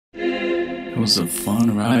was a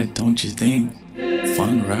fun ride, don't you think?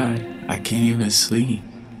 Fun ride, I can't even sleep.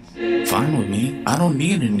 Fine with me, I don't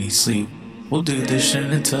need any sleep. We'll do this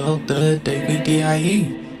shit until the day we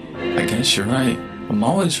die. I guess you're right, I'm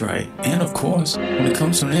always right. And of course, when it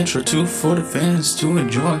comes to an intro too, for the fans to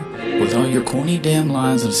enjoy, with all your corny damn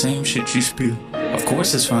lines of the same shit you spew. Of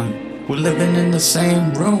course it's fine, we're living in the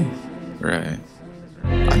same room. Right.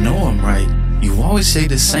 I know I'm right, you always say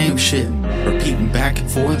the same shit, repeating back and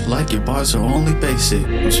forth like your bars are only basic.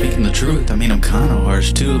 I'm speaking the truth, I mean I'm kinda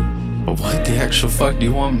harsh too. But what the actual fuck do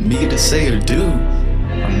you want me to say or do?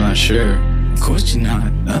 I'm not sure. Of course you're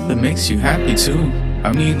not, nothing makes you happy too.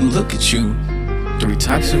 I mean, look at you. 3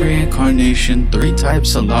 types of reincarnation, 3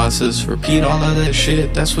 types of losses. Repeat all of that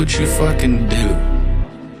shit, that's what you fucking do.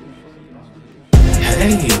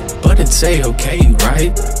 Hey, but it's A-okay,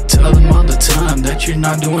 right? Tell them all the time that you're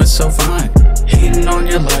not doing so fine. Hating on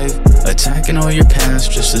your life, attacking all your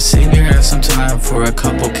past, just to save your ass some time for a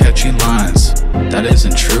couple catchy lines. That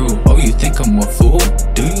isn't true. Oh, you think I'm a fool?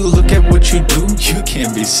 Do you look at what you do? You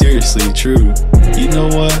can't be seriously true. You know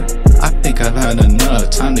what? I think I've had enough.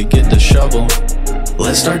 Time to get the shovel.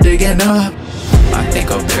 Let's start digging up. I think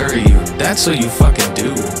I'll bury you. That's what you fucking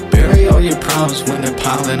do. Bury all your problems when they're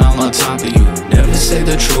piling all on top of you. Never say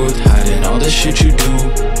the truth, hiding all the shit you do.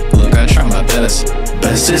 Look, I try my best.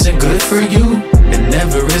 Best isn't good for you. It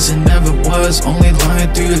never is and never was. Only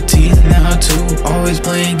lying through your teeth now too. Always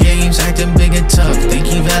playing games, acting big and tough.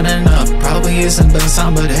 Think you've had enough. Probably isn't best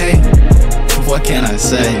time, but hey, what can I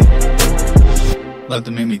say? Let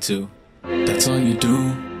them hit me too. That's all you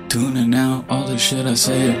do. Tuning out all the shit I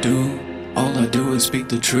say or do. All I do is speak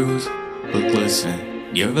the truth. But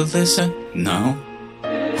listen, you ever listen? No?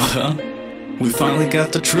 Well, we finally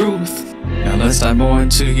got the truth. Now let's dive more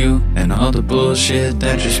into you and all the bullshit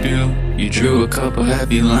that you spew. You drew a couple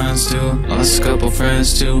happy lines too. Lost a couple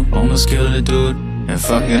friends too. Almost killed a dude. And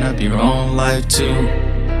fucking up your own life too.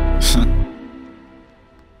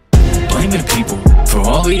 Blaming people for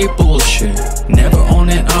all of your bullshit. Never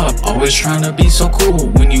owning up, always trying to be so cool.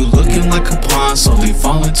 When you looking like a pawn, slowly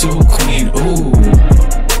falling to a queen. Ooh,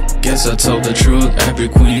 guess I told the truth. Every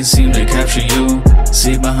queen seemed to capture you.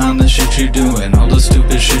 See behind the shit you do and all the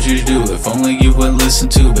stupid shit you do. If only you would listen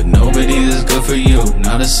to, but nobody is good for you.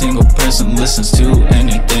 Not a single person listens to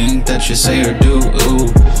anything that you say or do. Ooh,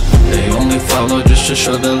 they only follow just to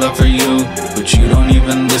show their love for you. But you don't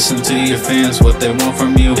even listen to your fans, what they want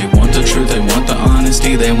from you. They want the truth, they want the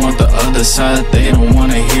honesty, they want the other side. They don't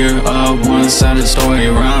wanna hear a one-sided story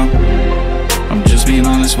around. I'm just being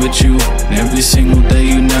honest with you. Every single day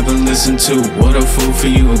you never listen to. What a fool for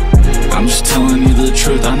you. I'm just telling you the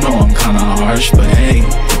truth. I know I'm kinda harsh, but hey,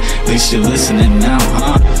 at least you're listening now,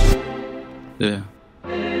 huh? Yeah,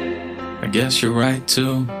 I guess you're right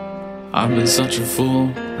too. I've been such a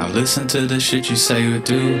fool. I listen to the shit you say or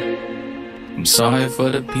do. I'm sorry for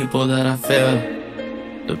the people that I failed,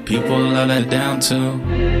 the people I let down to.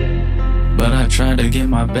 But I try to get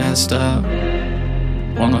my best up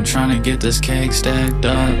while I'm trying to get this cake stacked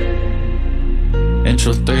up.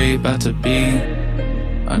 Intro 3 about to be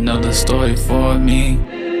another story for me.